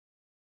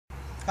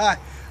Hi,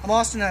 I'm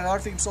Austin at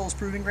Artificum Solis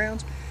Proving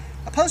Grounds.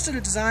 I posted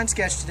a design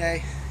sketch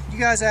today. You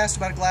guys asked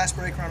about a glass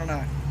breaker on a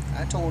knife.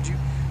 I told you,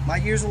 my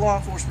years of law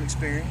enforcement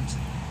experience,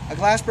 a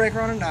glass breaker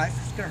on a knife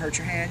is going to hurt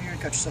your hand, you're going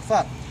to cut yourself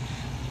up.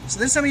 So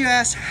then some of you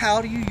asked,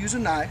 how do you use a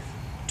knife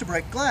to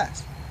break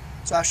glass?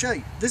 So I'll show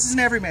you. This is an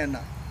everyman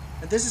knife,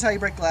 and this is how you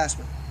break glass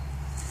with it.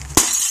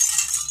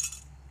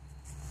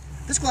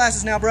 This glass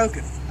is now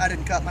broken. I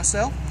didn't cut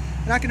myself,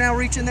 and I can now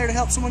reach in there to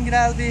help someone get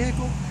out of the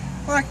vehicle,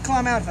 or I can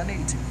climb out if I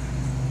needed to.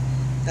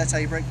 That's how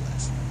you break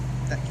glass.